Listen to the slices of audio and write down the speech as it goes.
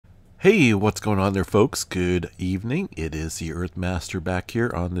Hey, what's going on there, folks? Good evening. It is the Earthmaster back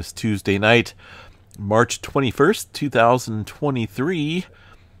here on this Tuesday night, March 21st, 2023.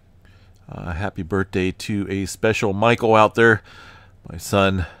 Happy birthday to a special Michael out there. My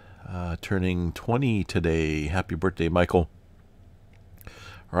son turning 20 today. Happy birthday, Michael.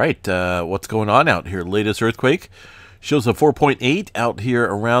 All right, what's going on out here? Latest earthquake shows a 4.8 out here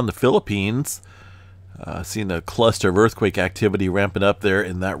around the Philippines. Seeing a cluster of earthquake activity ramping up there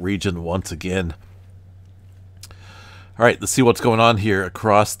in that region once again. All right, let's see what's going on here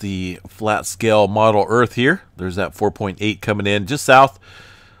across the flat scale model Earth here. There's that 4.8 coming in just south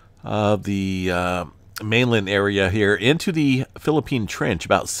of the mainland area here into the Philippine Trench,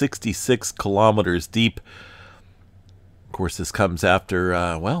 about 66 kilometers deep. Of course, this comes after,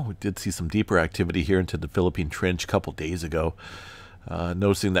 well, we did see some deeper activity here into the Philippine Trench a couple days ago.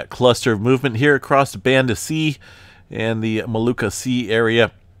 Noticing that cluster of movement here across the Banda Sea and the Molucca Sea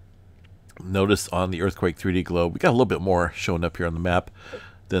area. Notice on the earthquake 3D globe, we got a little bit more showing up here on the map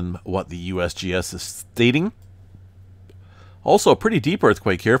than what the USGS is stating. Also, a pretty deep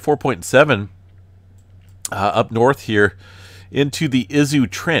earthquake here, 4.7 up north here into the Izu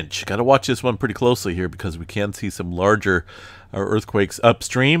Trench. Got to watch this one pretty closely here because we can see some larger earthquakes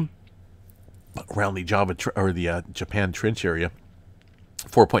upstream around the Japan Trench area.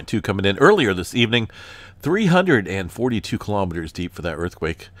 4.2 coming in earlier this evening, 342 kilometers deep for that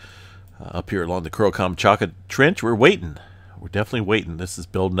earthquake. Up here along the Kuril-Kamchatka Trench, we're waiting. We're definitely waiting. This is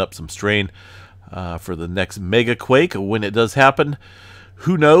building up some strain for the next mega quake. When it does happen,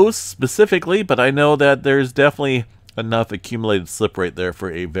 who knows specifically, but I know that there's definitely enough accumulated slip right there for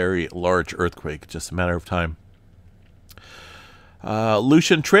a very large earthquake. Just a matter of time.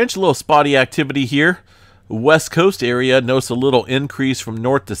 Lucian Trench, a little spotty activity here. West Coast area, notice a little increase from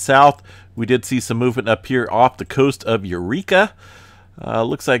north to south. We did see some movement up here off the coast of Eureka.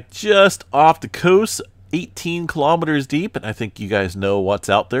 Looks like just off the coast, 18 kilometers deep, and I think you guys know what's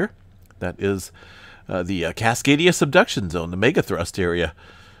out there. That is the Cascadia subduction zone, the megathrust area.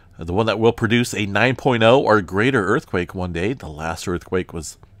 The one that will produce a 9.0 or greater earthquake one day. The last earthquake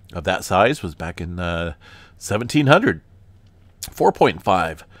was of that size was back in 1700.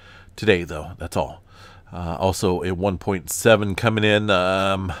 4.5 today, though. That's all. Also a 1.7 coming in.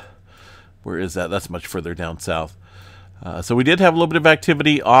 Where is that? That's much further down south. So we did have a little bit of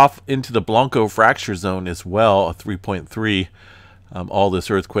activity off into the Blanco fracture zone as well, a 3.3. All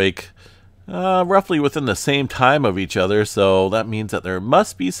this earthquake roughly within the same time of each other. So that means that there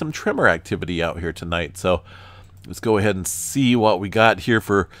must be some tremor activity out here tonight. So let's go ahead and see what we got here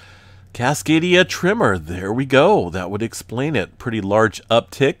for Cascadia tremor. There we go. That would explain it. Pretty large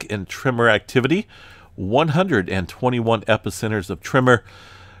uptick in tremor activity. 121 epicenters of tremor,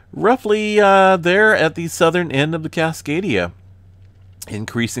 roughly there at the southern end of the Cascadia.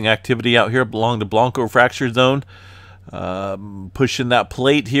 Increasing activity out here along the Blanco fracture zone, pushing that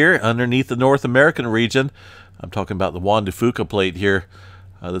plate here underneath the North American region. I'm talking about the Juan de Fuca plate here.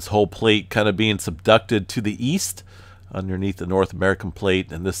 This whole plate kind of being subducted to the east underneath the North American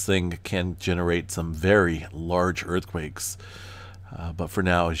plate, and this thing can generate some very large earthquakes. But for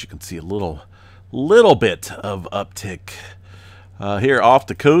now, as you can see, a little bit of uptick here off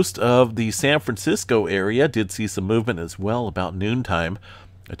the coast of the San Francisco area. Did see some movement as well about noontime.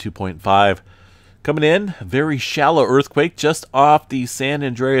 A 2.5 coming in. Very shallow earthquake just off the San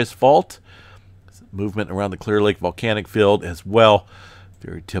Andreas Fault. Movement around the Clear Lake volcanic field as well.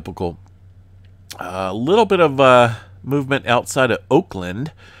 Very typical. A little bit of movement outside of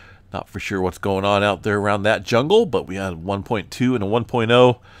Oakland. Not for sure what's going on out there around that jungle, but we had 1.2 and a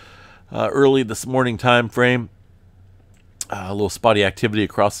 1.0. Early this morning time frame. A little spotty activity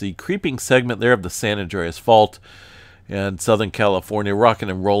across the creeping segment there of the San Andreas Fault and Southern California, rocking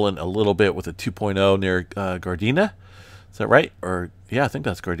and rolling a little bit with a 2.0 near Gardena. Is that right? Or yeah, I think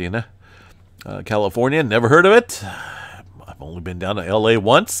that's Gardena. California, never heard of it. I've only been down to LA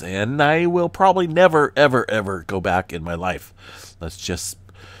once, and I will probably never, ever, ever go back in my life. Let's just,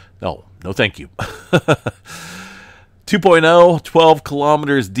 no thank you. 2.0, 12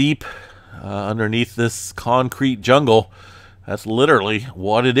 kilometers deep underneath this concrete jungle. That's literally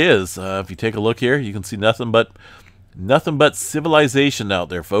what it is. If you take a look here, you can see nothing but civilization out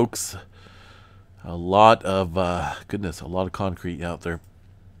there, folks. A lot of, goodness, a lot of concrete out there.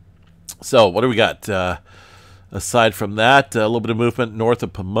 So what do we got? Aside from that, a little bit of movement north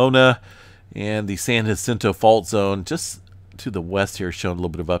of Pomona and the San Jacinto Fault Zone just to the west here, showing a little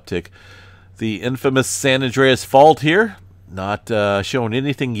bit of uptick. The infamous San Andreas Fault here, not showing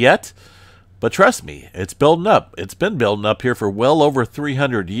anything yet, but trust me, it's building up. It's been building up here for well over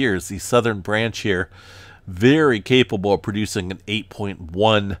 300 years. The southern branch here, very capable of producing an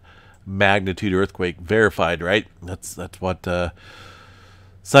 8.1 magnitude earthquake. Verified, right? That's what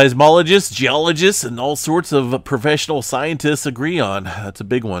seismologists, geologists, and all sorts of professional scientists agree on. That's a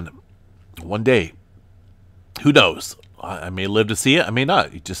big one. One day. Who knows? I may live to see it. I may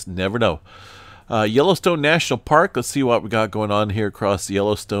not. You just never know. Yellowstone National Park. Let's see what we got going on here across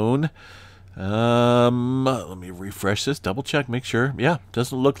Yellowstone. Let me refresh this. Double check. Make sure. Yeah,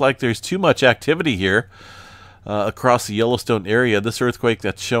 doesn't look like there's too much activity here across the Yellowstone area. This earthquake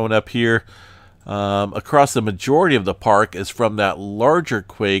that's showing up here across the majority of the park is from that larger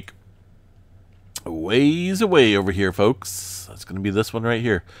quake ways away over here, folks. That's going to be this one right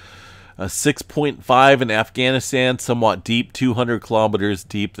here. 6.5 in Afghanistan, somewhat deep, 200 kilometers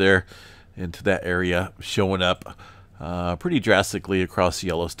deep there into that area, showing up pretty drastically across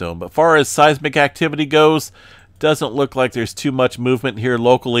Yellowstone. But far as seismic activity goes, doesn't look like there's too much movement here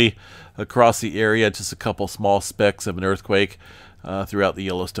locally across the area. Just a couple small specks of an earthquake throughout the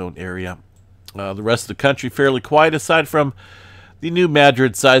Yellowstone area. The rest of the country fairly quiet, aside from the New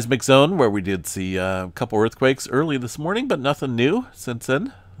Madrid seismic zone, where we did see a couple earthquakes early this morning, but nothing new since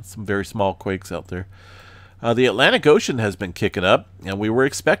then. Some very small quakes out there. The Atlantic Ocean has been kicking up, and we were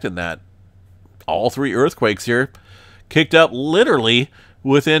expecting that. All three earthquakes here kicked up literally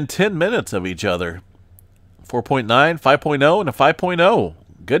within 10 minutes of each other. 4.9, 5.0, and a 5.0.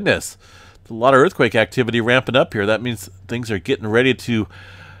 Goodness. There's a lot of earthquake activity ramping up here. That means things are getting ready to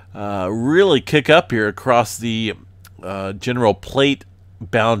really kick up here across the general plate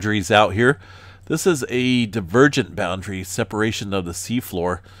boundaries out here. This is a divergent boundary, separation of the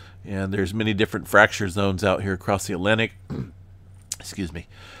seafloor, and there's many different fracture zones out here across the Atlantic. Excuse me.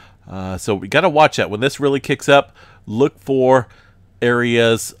 So we got to watch that. When this really kicks up, look for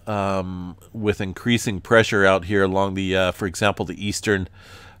areas with increasing pressure out here along the, for example, the eastern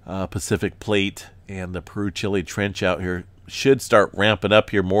Pacific plate and the Peru-Chile Trench out here should start ramping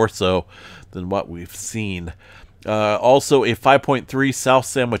up here more so than what we've seen. Also, a 5.3 South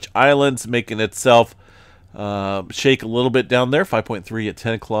Sandwich Islands making itself shake a little bit down there. 5.3 at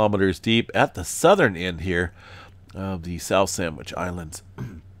 10 kilometers deep at the southern end here of the South Sandwich Islands.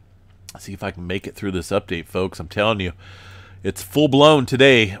 See if I can make it through this update, folks. I'm telling you, it's full-blown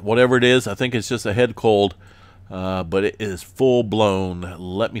today. Whatever it is, I think it's just a head cold, but it is full-blown,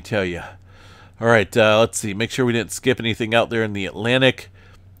 let me tell you. All right, let's see. Make sure we didn't skip anything out there in the Atlantic.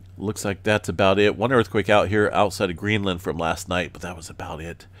 Looks like that's about it. One earthquake out here outside of Greenland from last night, but that was about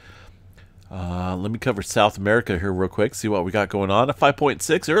it. Let me cover South America here real quick, see what we got going on. A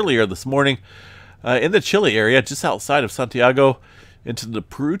 5.6 earlier this morning in the Chile area, just outside of Santiago, into the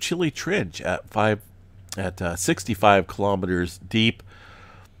Peru-Chile Trench at 65 kilometers deep.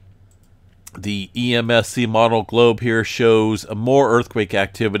 The EMSC model globe here shows more earthquake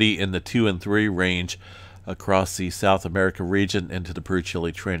activity in the 2 and 3 range across the South America region into the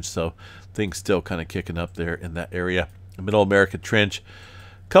Peru-Chile Trench. So things still kind of kicking up there in that area. The Middle America Trench.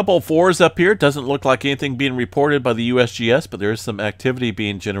 Couple of 4s up here. Doesn't look like anything being reported by the USGS, but there is some activity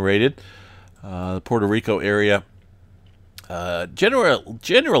being generated. The Puerto Rico area.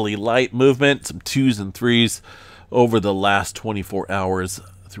 Generally light movement. Some 2s and 3s over the last 24 hours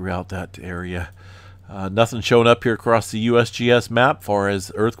throughout that area. Nothing showing up here across the USGS map far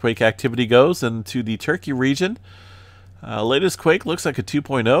as earthquake activity goes. And to the Turkey region, latest quake looks like a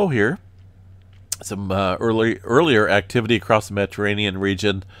 2.0 here. Some earlier activity across the Mediterranean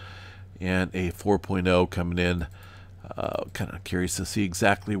region, and a 4.0 coming in. Kind of curious to see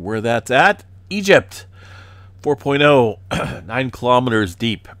exactly where that's at. Egypt, 4.0, 9 kilometers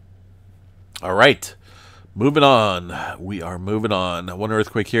deep. All right. Moving on. We are moving on. One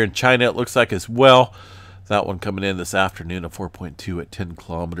earthquake here in China, it looks like as well. That one coming in this afternoon, a 4.2 at 10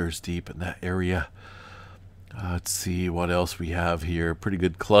 kilometers deep in that area. Let's see what else we have here. Pretty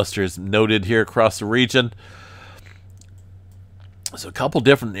good clusters noted here across the region. So a couple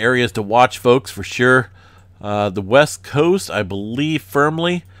different areas to watch, folks, for sure. The West Coast, I believe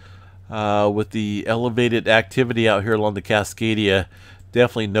firmly, with the elevated activity out here along the Cascadia.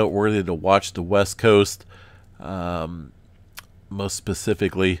 Definitely noteworthy to watch the West Coast. Most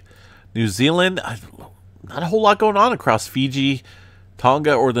specifically New Zealand. Not a whole lot going on across Fiji,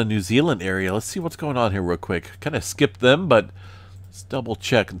 Tonga, or the New Zealand area. Let's see what's going on here real quick. Kind of skipped them, but let's double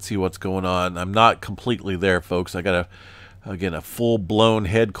check and see what's going on. I'm not completely there, folks. I got again a full-blown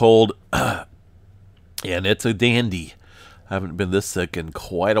head cold, and it's a dandy. I haven't been this sick in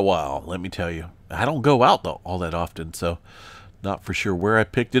quite a while, let me tell you. I don't go out though all that often, so not for sure where I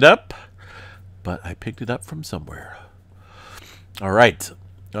picked it up, but I picked it up from somewhere. All right,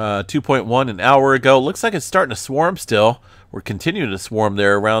 2.1 an hour ago. Looks like it's starting to swarm still. We're continuing to swarm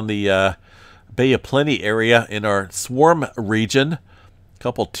there around the Bay of Plenty area in our swarm region.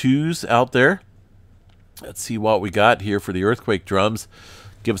 couple twos out there. Let's see what we got here for the earthquake drums.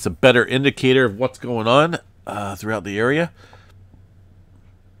 Give us a better indicator of what's going on throughout the area.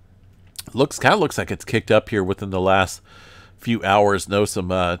 Kind of looks like it's kicked up here within the last few hours. No,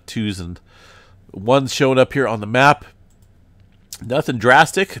 some twos and ones showing up here on the map. Nothing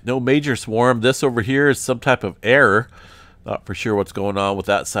drastic, no major swarm. This over here is some type of error. Not for sure what's going on with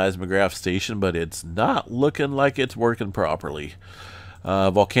that seismograph station, but it's not looking like it's working properly.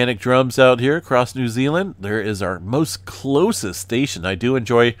 Volcanic drums out here across New Zealand. There is our most closest station. I do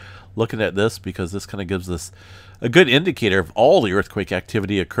enjoy looking at this because this kind of gives us a good indicator of all the earthquake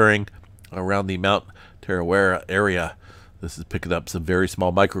activity occurring around the Mount Tarawera area. This is picking up some very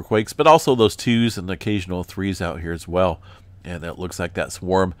small microquakes, but also those twos and occasional threes out here as well. And it looks like that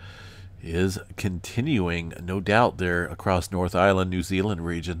swarm is continuing, no doubt, there across North Island, New Zealand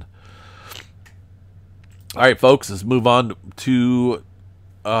region. All right, folks, let's move on to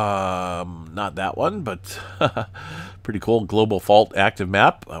not that one, but pretty cool global fault active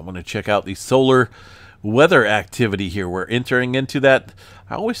map. I want to check out the solar weather activity here. We're entering into that.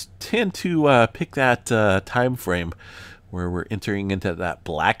 I always tend to pick that time frame where we're entering into that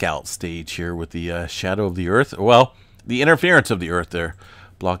blackout stage here with the shadow of the Earth. Well, the interference of the Earth there,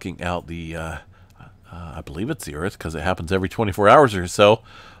 blocking out the, I believe it's the Earth because it happens every 24 hours or so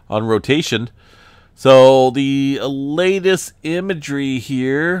on rotation. So the latest imagery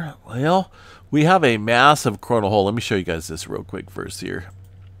here, well, we have a massive coronal hole. Let me show you guys this real quick first here.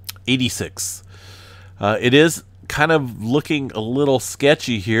 86. It is kind of looking a little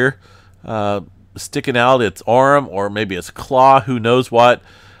sketchy here, sticking out its arm or maybe its claw, who knows what.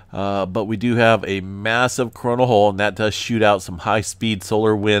 But we do have a massive coronal hole, and that does shoot out some high-speed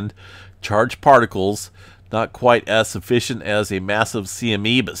solar wind charged particles. Not quite as sufficient as a massive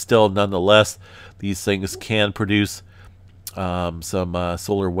CME, but still, nonetheless, these things can produce some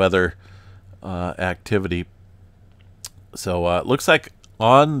solar weather activity. So it looks like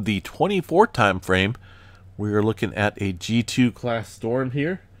on the 24 time frame, we are looking at a G2 class storm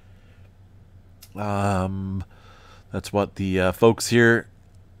here. That's what the folks here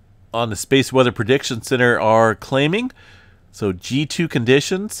on the Space Weather Prediction Center are claiming. So G2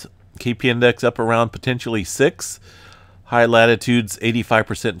 conditions, KP index up around potentially 6. High latitudes,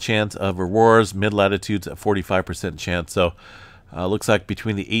 85% chance of auroras. Mid latitudes, at 45% chance. So looks like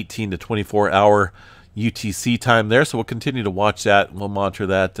between the 18 to 24 hour UTC time there. So we'll continue to watch that. We'll monitor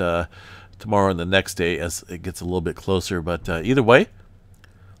that tomorrow and the next day as it gets a little bit closer. But either way,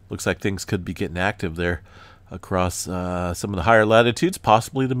 looks like things could be getting active there across some of the higher latitudes,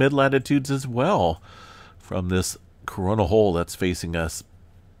 possibly the mid latitudes as well, from this coronal hole that's facing us.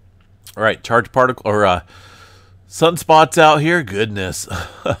 All right, charged particle or sunspots out here. Goodness,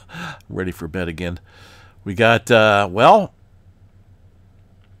 ready for bed again. We got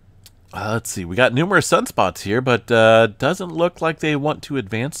let's see. We got numerous sunspots here, but doesn't look like they want to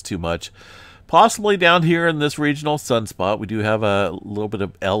advance too much. Possibly down here in this regional sunspot, we do have a little bit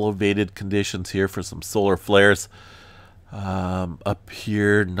of elevated conditions here for some solar flares. Up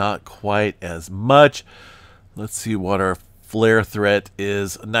here, not quite as much. Let's see what our flare threat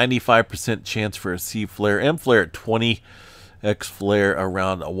is. 95% chance for a C flare, M flare at 20, X flare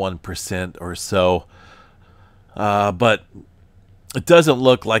around 1% or so. But it doesn't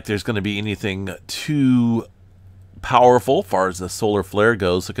look like there's going to be anything too powerful as far as the solar flare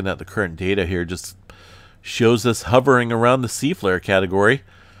goes. Looking at the current data here just shows us hovering around the C flare category,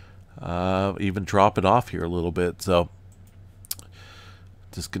 even dropping off here a little bit. So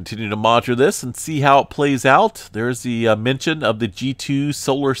just continue to monitor this and see how it plays out. There's the mention of the G2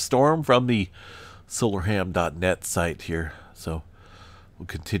 solar storm from the solarham.net site here. So we'll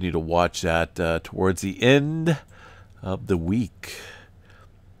continue to watch that towards the end of the week.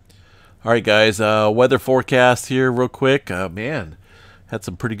 All right, guys, weather forecast here real quick. Man, had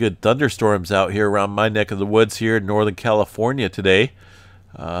some pretty good thunderstorms out here around my neck of the woods here in Northern California today.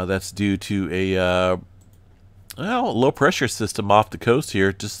 That's due to a low pressure system off the coast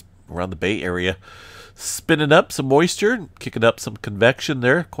here, just around the Bay Area. Spinning up some moisture, kicking up some convection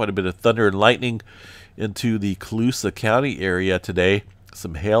there. Quite a bit of thunder and lightning into the Colusa County area today.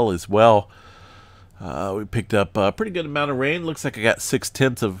 Some hail as well. We picked up a pretty good amount of rain. Looks like I got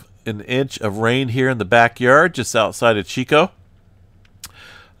 6/10 of an inch of rain here in the backyard just outside of Chico.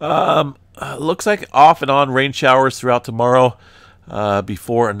 Looks like off and on rain showers throughout tomorrow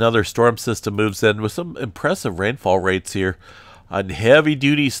before another storm system moves in with some impressive rainfall rates here on heavy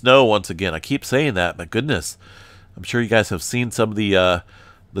duty snow once again. I keep saying that, but goodness, I'm sure you guys have seen some of the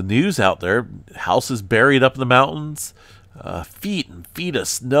news out there. Houses buried up in the mountains, feet and feet of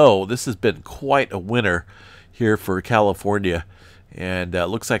snow. This has been quite a winter here for California. And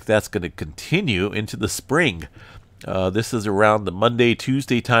looks like that's going to continue into the spring. This is around the Monday,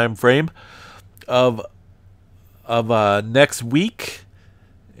 Tuesday time frame of next week.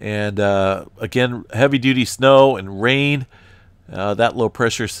 And again, heavy-duty snow and rain. That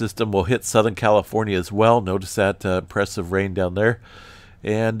low-pressure system will hit Southern California as well. Notice that impressive rain down there.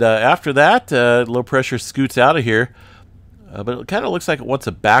 And after that, low pressure scoots out of here. But it kind of looks like it wants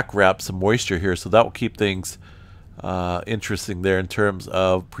to back wrap some moisture here, so that will keep things interesting there in terms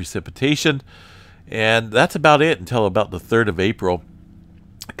of precipitation. And that's about it until about the 3rd of April.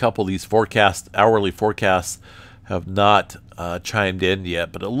 A couple of these hourly forecasts have not chimed in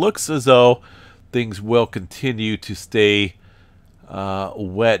yet, but it looks as though things will continue to stay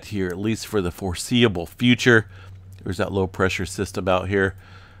wet here, at least for the foreseeable future. There's that low pressure system out here.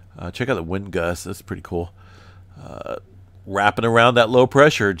 Check out the wind gusts. That's pretty cool. Wrapping around that low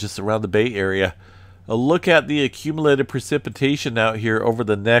pressure just around the Bay Area. A look at the accumulated precipitation out here over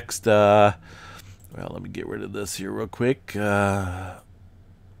the next, well, let me get rid of this here real quick.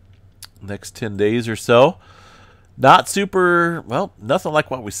 Next 10 days or so. Not super, well, nothing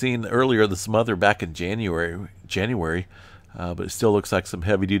like what we seen earlier this month or back in January. But it still looks like some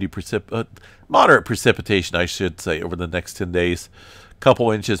heavy-duty moderate precipitation, I should say, over the next 10 days. A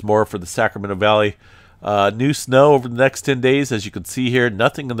couple inches more for the Sacramento Valley. New snow over the next 10 days, as you can see here.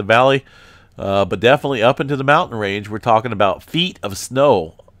 Nothing in the valley, but definitely up into the mountain range. We're talking about feet of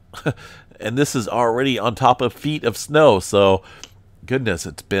snow. And this is already on top of feet of snow. So, goodness,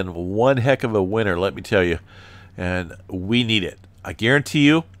 it's been one heck of a winter, let me tell you. And we need it. I guarantee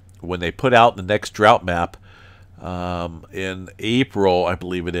you, when they put out the next drought map, in April, I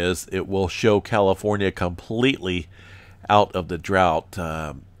believe it is, it will show California completely out of the drought.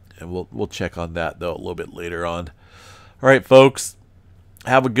 And we'll check on that, though, a little bit later on. All right, folks,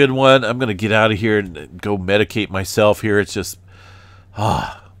 have a good one. I'm going to get out of here and go medicate myself here. It's just,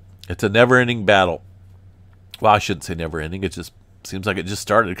 it's a never-ending battle. Well, I shouldn't say never-ending. It just seems like it just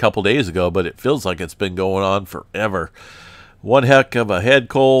started a couple days ago, but it feels like it's been going on forever. One heck of a head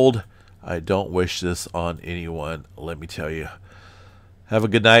cold. I don't wish this on anyone, let me tell you. Have a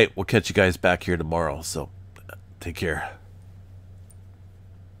good night. We'll catch you guys back here tomorrow, so take care.